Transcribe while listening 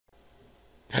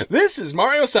This is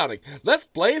Mariosonic. Let's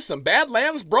play some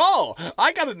Badlands Brawl.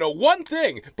 I gotta know one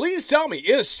thing. Please tell me,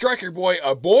 is Striker Boy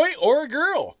a boy or a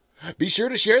girl? Be sure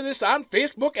to share this on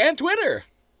Facebook and Twitter.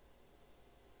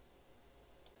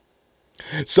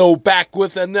 So back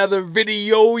with another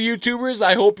video, YouTubers.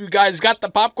 I hope you guys got the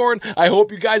popcorn. I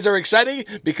hope you guys are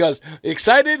excited because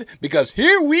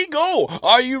here we go.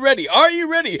 Are you ready? Are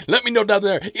you ready? Let me know down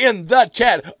there in the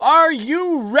chat. Are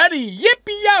you ready?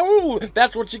 Yippee yahoo!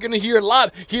 That's what you're gonna hear a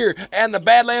lot here and the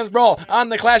Badlands Brawl on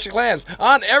the Clash of Clans.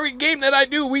 On every game that I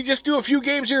do, we just do a few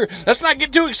games here. Let's not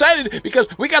get too excited because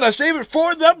we gotta save it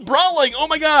for the brawling. Oh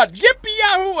my god! Yippee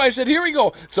yahoo! I said here we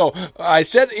go. So I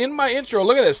said in my intro,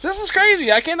 look at this. This is crazy.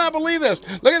 I cannot believe this.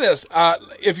 Look at this.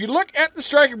 If you look at the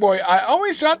Striker Boy, I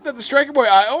always thought that the Striker Boy,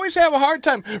 I always have a hard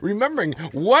time remembering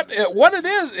what it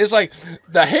is. It's like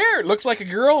the hair looks like a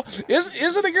girl. Is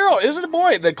it a girl? Is it a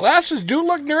boy? The glasses do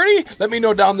look nerdy. Let me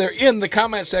know down there in the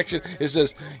comment section. It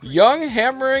says, young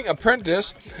hammering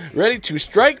apprentice ready to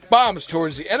strike bombs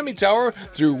towards the enemy tower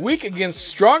through weak against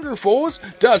stronger foes.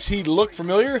 Does he look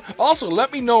familiar? Also,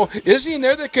 let me know, is he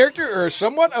another character or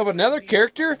somewhat of another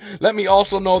character? Let me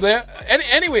also know that.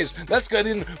 Anyways, let's get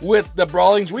in with the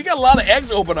brawlings. We got a lot of eggs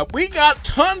open up. We got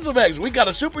tons of eggs. We got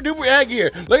a super duper egg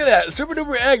here. Look at that, super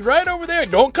duper egg right over there.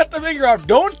 Don't cut the finger off.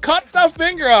 Don't cut the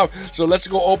finger off. So let's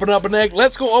go open up an egg.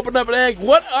 Let's go open up an egg.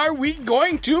 What are we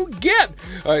going to get?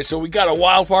 All right, so we got a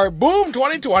wildfire. Boom,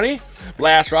 2020.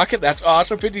 Blast rocket, that's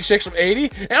awesome. 56 of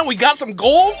 80. And we got some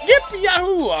gold. Yippee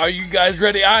yahoo! Are you guys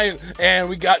ready? And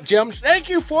we got gems. Thank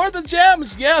you for the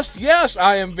gems. Yes,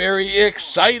 I am very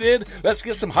excited. Let's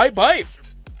get some hype. All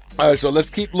right, so let's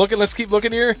keep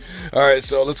looking here. All right,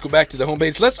 so let's go back to the home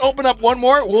page. Let's open up one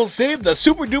more. We'll save the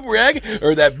super duper egg,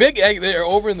 or that big egg there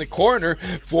over in the corner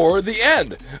for the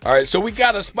end. All right, so we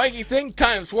got a spiky thing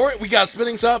times 4. We got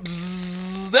spinning saw.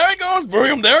 There he goes,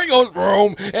 boom, there he goes,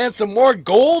 boom, and some more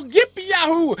gold. Yippee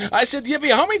yahoo! I said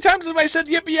yippee. How many times have I said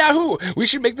yippee yahoo? We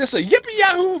should make this a yippee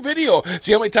yahoo video.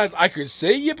 See how many times I could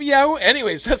say yippee yahoo?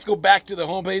 Anyways, let's go back to the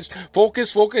homepage.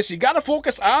 Focus. You gotta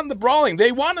focus on the brawling.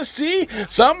 They want to see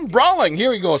some brawling.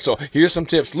 Here we go. So here's some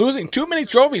tips. Losing too many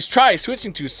trophies. Try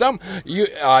switching to some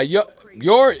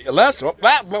your less bomb.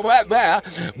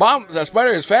 The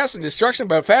spider is fast in destruction,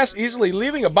 but fast easily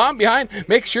leaving a bomb behind.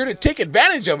 Make sure to take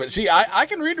advantage of it. See, I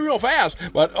can read real fast,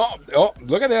 but oh,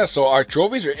 look at this. So our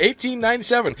trophies are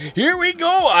 1897. Here we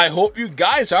go. I hope you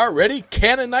guys are ready.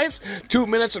 Cannon Knights, 2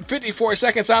 minutes and 54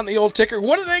 seconds on the old ticker.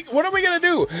 What are we gonna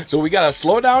do? So we gotta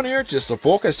slow down here just to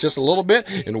focus just a little bit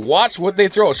and watch what they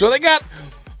throw. So they got.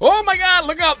 Oh my god,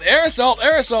 look out, air assault.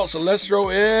 So let's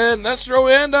throw in, let's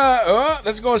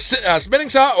go spinning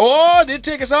saw. Oh, it did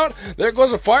take us out. There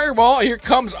goes a fireball. Here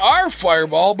comes our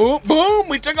fireball. Boom,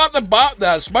 we took out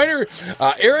the spider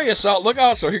area assault. Look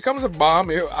out, so here comes a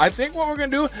bomb. Here, I think what we're going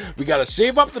to do, we got to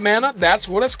save up the mana. That's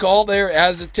what it's called there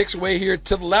as it ticks away here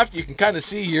to the left. You can kind of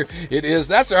see here, it is.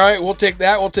 That's all right, we'll take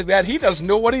that. He doesn't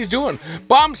know what he's doing.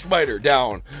 Bomb spider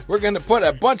down. We're going to put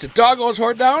a bunch of doggos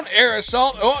horde down. Air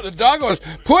assault. Oh, the doggos.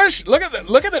 Push! Look at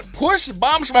it! Push the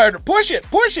bomb spider! Push it!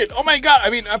 Oh my god! I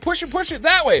mean, push it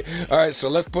that way. All right, so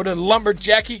let's put in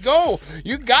lumberjacky. Go!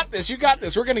 You got this!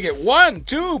 We're gonna get 1,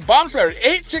 2 bomb spider.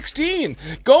 816.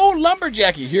 Go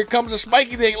lumberjacky! Here comes a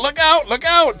spiky thing. Look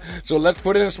out! So let's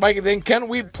put in a spiky thing. Can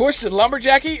we push the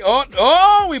lumberjacky?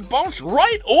 Oh! We bounced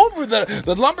right over the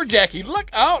lumberjacky. Look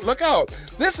out!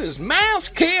 This is mass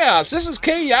chaos. This is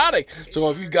chaotic. So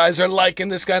if you guys are liking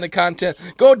this kind of content,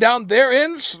 go down there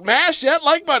and smash that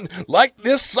like button. Like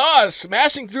this saw is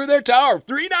smashing through their tower.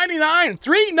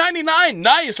 399.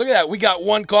 Nice. Look at that. We got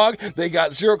 1 cog. They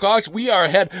got 0 cogs. We are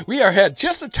ahead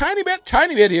just a tiny bit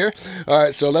here. All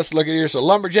right, so let's look at here. So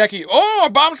lumberjacky. Oh, our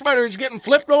bomb spider is getting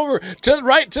flipped over to the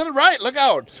right. Look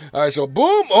out. All right, so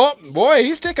boom. Oh boy,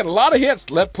 he's taking a lot of hits.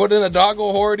 Let's put in a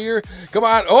doggo horde here. Come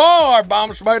on. Oh, our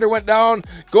bomb spider went down.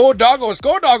 Go doggos.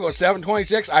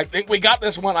 726. I think we got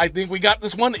this one.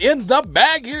 In the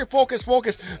bag here. Focus. All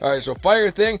right, so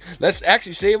fire thing. Let's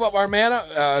actually save up our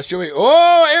mana. Should we?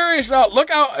 Oh, area assault.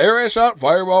 Look out. Area assault.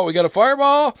 Fireball. We got a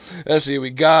fireball. Let's see.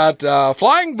 We got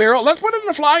flying barrel. Let's put it in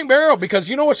the flying barrel because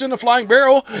you know what's in the flying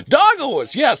barrel?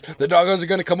 Doggos. Yes, the doggos are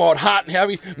going to come out hot and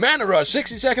heavy. Mana rush.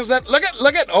 60 seconds left. Look at.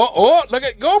 Oh, look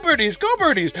at. Go birdies.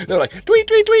 They're like tweet.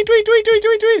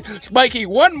 Spiky.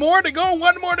 One more to go.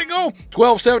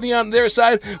 1270 on their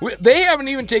side. They haven't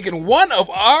even taken one of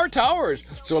our towers.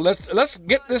 So let's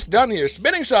get this done here.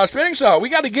 Spinning saw. We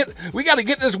got to get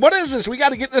this. What is this? We got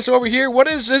to get this over here. What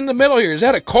is in the middle here? Is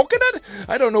that a coconut?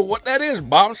 I don't know what that is.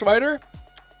 Bomb spider.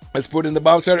 Let's put in the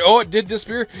bomb starter. Oh, it did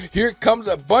disappear. Here comes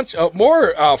a bunch of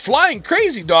more flying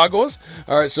crazy doggos.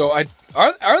 All right, so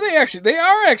Are they actually? They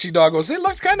are actually doggos. It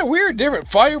looks kind of weird, different.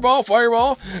 Fireball.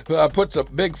 Puts a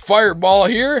big fireball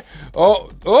here. Oh,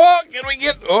 can we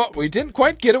get? Oh, we didn't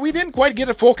quite get it. We didn't quite get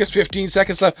it. Focus. 15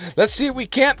 seconds left. Let's see if we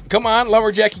can't. Come on,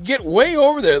 Lumberjacky, get way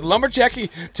over there. The Lumberjacky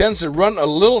tends to run a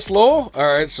little slow.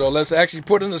 All right, so let's actually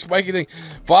put in the spiky thing.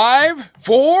 5,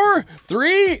 4,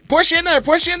 3. Push in there.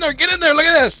 Get in there. Look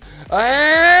at this.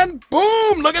 And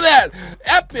boom! Look at that.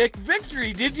 Epic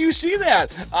victory. Did you see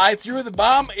that? I threw the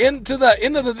bomb into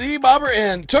the D-bobber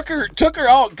and took her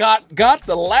out. Got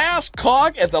the last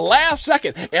cog at the last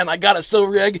second, and I got a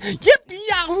silver egg. Yippee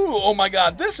yahoo! Oh my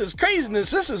God, this is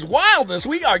craziness. This is wildness.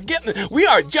 We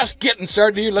are just getting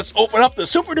started here. Let's open up the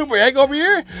super duper egg over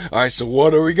here. All right, so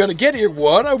what are we gonna get here?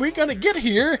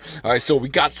 All right, so we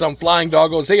got some flying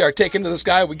doggos. They are taken to the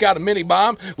sky. We got a mini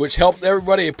bomb, which helps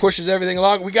everybody. It pushes everything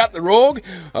along. We got the rogue.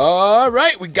 All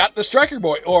right, we got the striker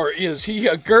boy. Or is he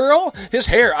a girl? His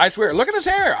hair, I swear. Look at his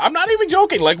hair. I'm not even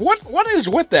joking. Like, what is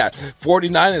with that?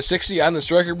 49 and 60 on the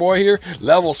striker boy here.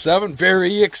 Level 7.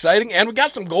 Very exciting. And we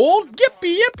got some gold.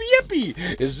 Yippee, yippee,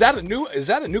 yippee. Is that a new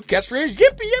catchphrase?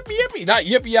 Yippee, yippee, yippee. Not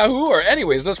yippee yahoo. Or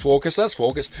anyways, let's focus.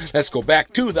 Let's go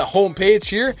back to the home page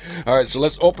here. All right, so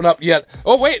let's open up yet.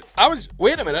 Oh, wait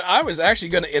a minute. I was actually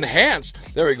going to enhance.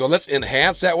 There we go. Let's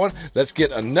enhance that one. Let's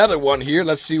get another one here.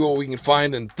 Let's see what we can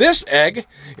find in this egg.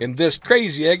 In this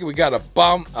crazy egg, we got a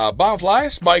bomb fly,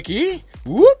 spiky.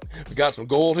 Whoop! We got some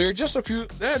gold here. Just a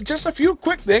few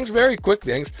quick things, very quick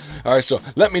things. All right, so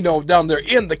let me know down there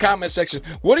in the comment section.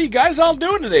 What are you guys all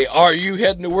doing today? Are you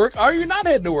heading to work? Are you not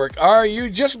heading to work? Are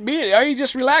you just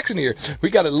relaxing here?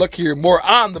 We got to look here more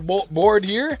on the board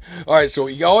here. All right, so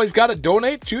you always got to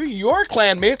donate to your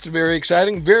clanmates. Very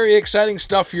exciting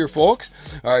stuff here, folks.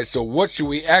 All right, so what should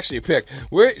we actually pick?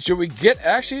 Where should we get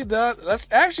let's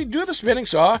actually do the spinning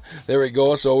saw. There we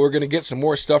go. So we're gonna get some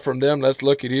more stuff from them. Let's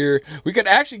look at here. We could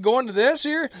actually go into this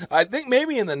here. I think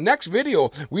maybe in the next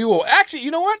video we will actually,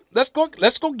 you know what? Let's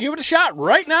go give it a shot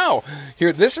right now.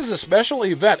 Here, this is a special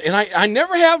event, and I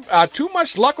never have too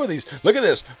much luck with these. Look at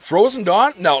this. Frozen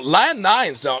Dawn. Now, Land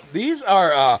 9s. Now, these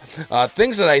are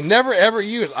things that I never ever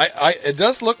use. It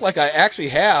does look like I actually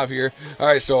have here. All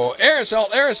right, so air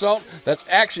assault. Let's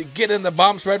actually get in the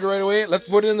bomb spreader right away. Let's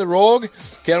put in the rogue.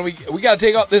 We gotta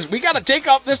take out this. We gotta take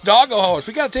out this doggo house.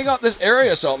 We gotta take out this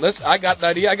area assault. I got an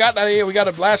idea. We got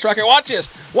a blast rocket. Watch this.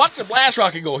 Watch the blast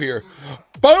rocket go here.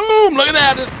 Boom! Look at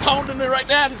that. It's pounding it right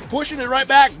now. It's pushing it right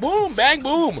back. Boom, bang,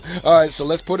 boom. All right, so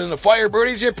let's put in the fire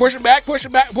birdies here. Push it back. Put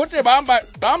the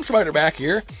bomb spider back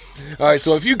here. All right,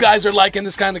 so if you guys are liking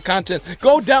this kind of content,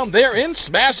 go down there and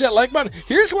smash that like button.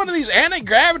 Here's one of these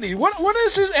anti-gravity. What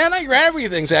is this anti-gravity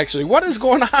things actually? What is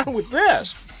going on with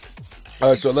this? All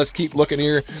right, so let's keep looking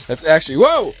here. Let's actually,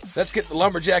 let's get the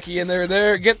Lumberjacky in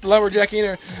there. Get the Lumberjacky in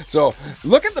there. So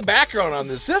look at the background on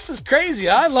this. This is crazy.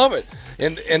 I love it.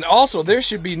 And also, there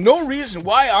should be no reason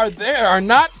why there are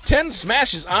not 10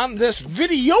 smashes on this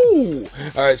video. All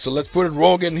right, so let's put a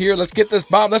rogue in here. Let's get this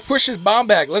bomb. Let's push this bomb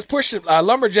back. Let's push it,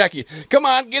 Lumberjacky. Come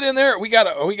on, get in there.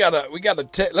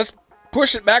 Let's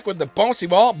push it back with the bouncy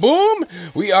ball. Boom!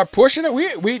 We are pushing it.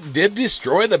 We did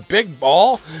destroy the big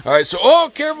ball. All right, so,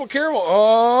 careful.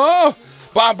 Oh!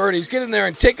 Bomb birdies, get in there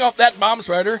and take off that bomb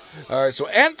spider. All right, so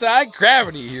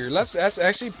anti-gravity here. Let's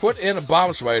actually put in a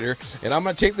bomb spider, and I'm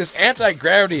going to take this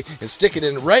anti-gravity and stick it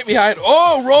in right behind.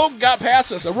 Oh, rogue got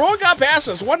past us. A rogue got past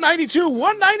us.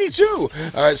 192. All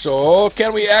right, so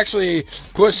can we actually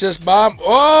push this bomb?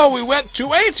 Oh, we went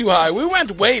way too high. We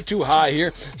went way too high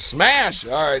here. Smash.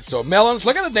 All right, so Melons,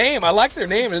 look at the name. I like their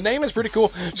name. The name is pretty cool.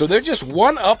 So they're just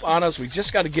one up on us. We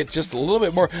just got to get just a little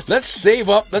bit more. Let's save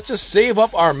up. Let's just save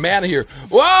up our mana here.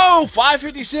 Whoa,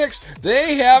 556.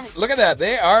 Look at that.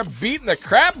 They are beating the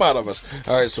crap out of us.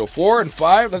 All right, so 4 and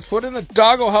 5. Let's put in the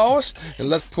doggo house, and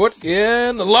let's put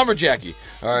in the Lumberjacky.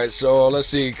 All right, so let's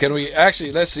see.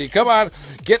 Let's see. Come on.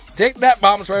 Take that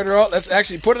bomb spider out. Let's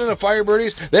actually put in the fire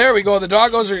birdies. There we go. The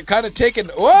doggos are kind of taking.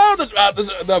 Whoa, look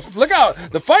out.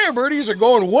 The fire birdies are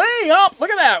going way up. Look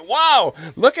at that. Wow.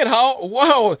 Look at how.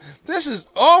 Whoa. This is.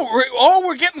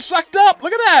 We're getting sucked up.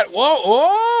 Look at that. Whoa.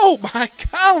 Oh my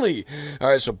golly. All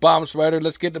right, so bomb spider.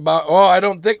 Let's get the bomb. Oh, I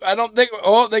don't think.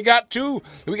 Oh, they got 2.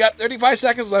 We got 35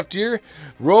 seconds left here.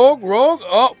 Rogue.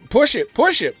 Oh, push it.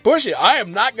 I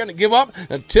am not going to give up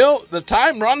until the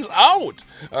time runs out.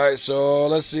 All right, so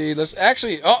let's see. Let's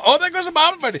actually. Oh, there goes a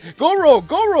bomb spider. Go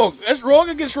rogue. That's rogue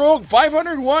against rogue.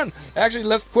 501. Actually,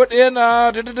 let's put in.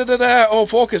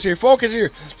 Focus here.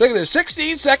 Look at this.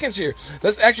 16 seconds here.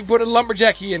 Let's actually put a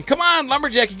Lumberjacky in. Come on,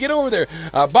 Lumberjacky, get over there.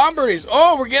 Bomb birdies.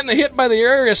 Oh, we're getting hit by the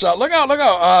area assault. Look out.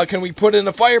 Can we put in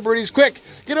the fire birdies quick?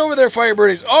 Get over there, fire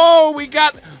birdies. Oh, we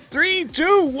got 3,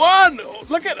 2, 1.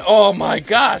 Look at, oh my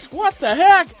gosh, what the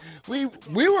heck? We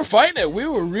were fighting it. We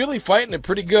were really fighting it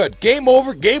pretty good. Game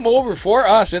over for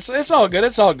us. It's all good.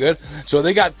 It's all good. So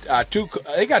they got two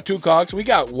cogs. We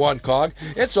got 1 cog.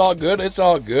 It's all good. It's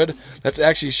all good. That's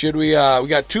actually, we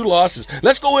got 2 losses.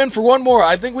 Let's go in for 1 more.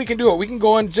 I think we can do it. We can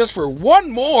go in just for 1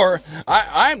 more.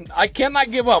 I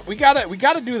cannot give up. We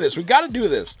gotta do this. We gotta do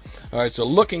this. All right. So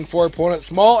looking for opponent.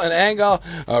 Small and angle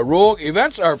rogue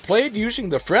events are played using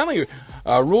the friendly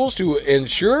rules to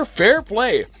ensure fair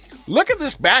play. Look at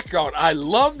this background. I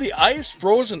love the ice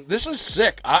frozen. This is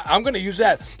sick. I'm going to use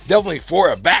that definitely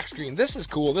for a back screen. This is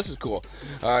cool. This is cool.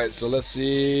 All right, so let's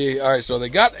see. All right, so they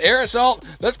got air assault.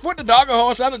 Let's put the doggo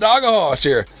horse on the doggo horse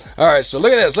here. All right, so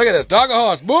look at this. Look at this. Doggo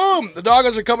horse. Boom. The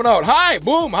doggos are coming out. Hi,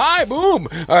 boom. Hi, boom.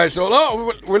 All right,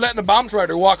 so we're letting the bomb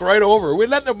strider walk right over. We're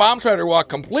letting the bomb strider walk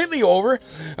completely over.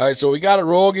 All right, so we got a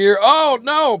rogue here. Oh,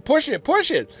 no. Push it.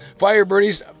 Push it. Fire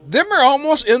birdies. Them are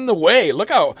almost in the way. Look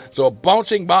out. So a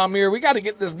bouncing bomb here. We got to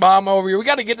get this bomb over here. We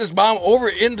got to get this bomb over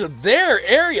into their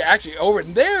area. Actually, over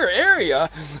in their area.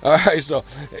 All right, so,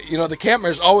 you know, the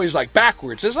camera is always like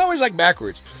backwards. It's always like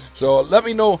backwards. So let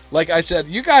me know. Like I said,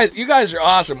 you guys are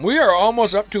awesome. We are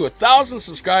almost up to 1,000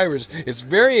 subscribers. It's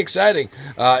very exciting.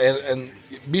 And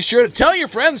be sure to tell your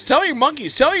friends, tell your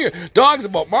monkeys, tell your dogs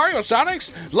about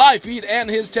Mariosonic's live feed and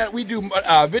his tent. We do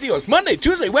videos Monday,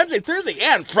 Tuesday, Wednesday, Thursday,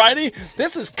 and Friday.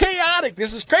 This is chaotic.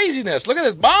 This is craziness. Look at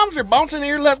this. Bombs are bouncing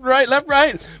here, left, right,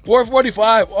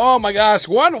 445. Oh my gosh.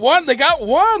 One. They got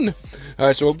 1. All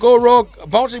right, so we'll go rogue.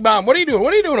 Bouncy bomb. What are you doing?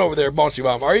 What are you doing over there, bouncy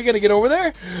bomb? Are you gonna get over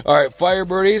there? All right, fire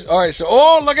birdies. All right, so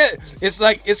look at it. It's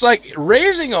like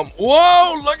raising them.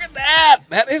 Whoa, look at that.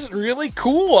 That is really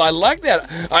cool. I like that.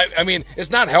 I mean,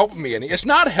 it's not helping me any. It's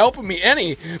not helping me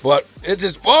any. But it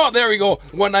just. Oh, there we go.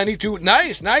 192.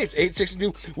 Nice.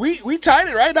 862. We tied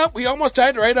it right up. We almost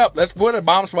tied it right up. Let's put a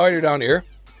bomb spider down here.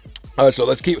 All right, so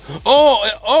let's keep.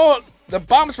 Oh. The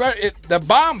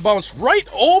bomb bounced right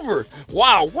over.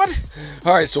 Wow, what?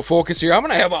 All right, so focus here. I'm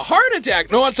going to have a heart attack.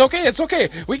 No, it's okay. It's okay.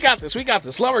 We got this.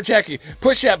 Lumberjacky,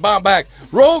 push that bomb back.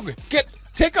 Rogue,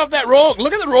 take off that rogue.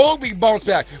 Look at the rogue being bounced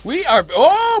back. We are,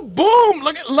 oh, boom.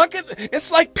 Look at, it's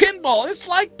like pinball. It's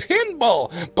like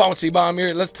pinball. Bouncy bomb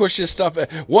here. Let's push this stuff at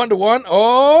 1-to-1.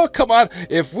 Oh, come on.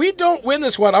 If we don't win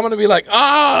this one, I'm going to be like,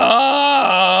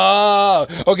 ah.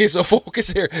 Okay, so focus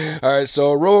here. All right,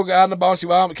 so rogue on the bouncy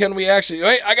bomb. Can we actually,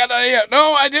 wait, I got an idea.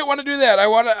 No, I didn't want to do that. I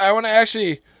want to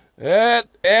actually,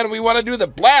 and we want to do the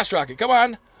blast rocket. Come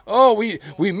on. Oh, we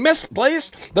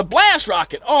misplaced the blast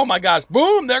rocket. Oh my gosh.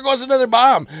 Boom, there goes another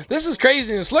bomb. This is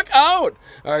craziness. Look out.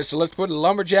 All right, so let's put a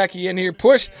lumberjacky in here.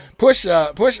 Push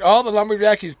all the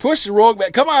lumberjackies. Push the rogue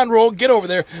back. Come on, rogue, get over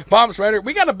there. Bomb spider.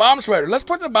 We got a bomb spider. Let's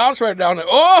put the bomb spider down there.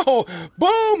 Oh,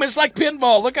 boom, it's like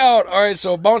pinball. Look out. All right,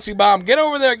 so bouncy bomb. Get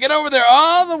over there.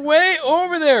 All the way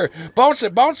over there. Bounce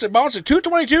it.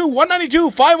 222,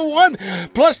 192, 501,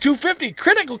 plus 250.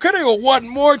 Critical. 1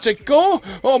 more to go.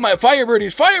 Oh, my fire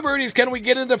birdies. Can we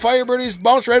get into fire birdies?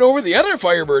 Bounce right over the other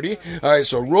fire birdie. All right,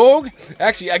 so rogue.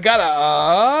 Actually, I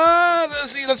gotta.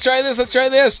 Let's see. Let's try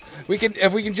this.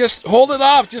 If we can just hold it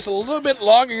off just a little bit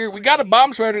longer here. We got a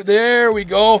bomb spider. There we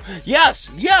go. Yes.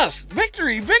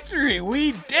 Victory.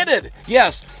 We did it.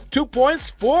 Yes. 2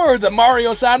 points for the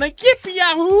Mariosonic. Yippee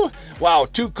yahoo! Wow,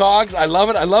 2 cogs. I love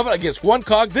it. Against 1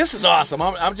 cog. This is awesome.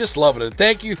 I'm just loving it.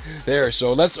 Thank you. There.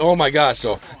 So let's. Oh my gosh.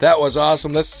 So that was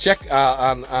awesome. Let's check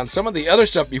on some of the other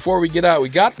stuff before we get out. We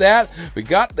got that.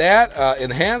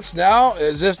 Enhanced now.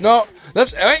 Is this no?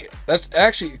 Let's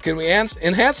actually, can we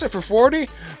enhance it for 40?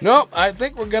 Nope, I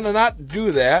think we're gonna not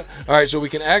do that. All right, so we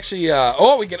can actually,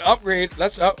 we can upgrade.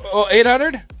 Let's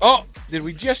 800. Oh, did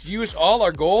we just use all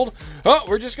our gold? Oh,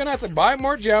 we're just gonna have to buy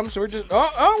more gems. So we're just, it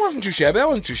wasn't too shabby. That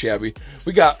wasn't too shabby.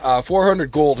 We got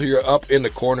 400 gold here up in the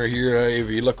corner here. If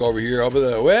you look over here,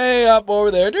 way up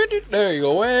over there. There you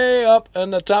go, way up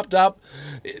in the top,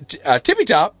 tippy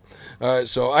top. All right,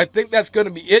 so I think that's going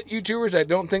to be it, YouTubers. I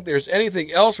don't think there's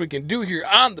anything else we can do here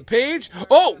on the page.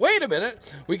 Oh, wait a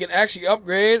minute. We can actually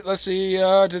upgrade. Let's see,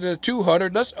 to the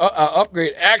 200. Let's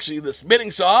upgrade, actually, the spinning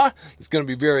saw. It's going to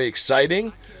be very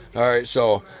exciting. All right,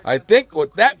 so I think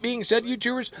with that being said,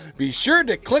 YouTubers, be sure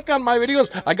to click on my videos.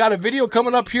 I got a video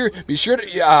coming up here. Be sure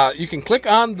to, you can click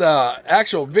on the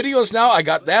actual videos now. I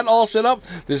got that all set up.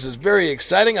 This is very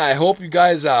exciting. I hope you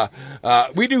guys,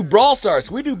 we do Brawl Stars.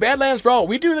 We do Badlands Brawl.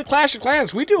 We do the Clash of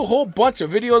Clans. We do a whole bunch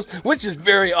of videos, which is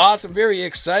very awesome, very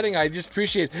exciting. I just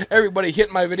appreciate everybody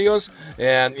hitting my videos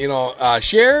and, you know,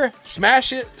 share,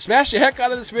 smash the heck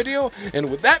out of this video. And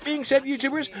with that being said,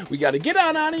 YouTubers, we got to get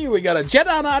on out of here. We got to jet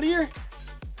on out of here.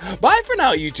 Bye for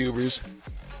now, YouTubers.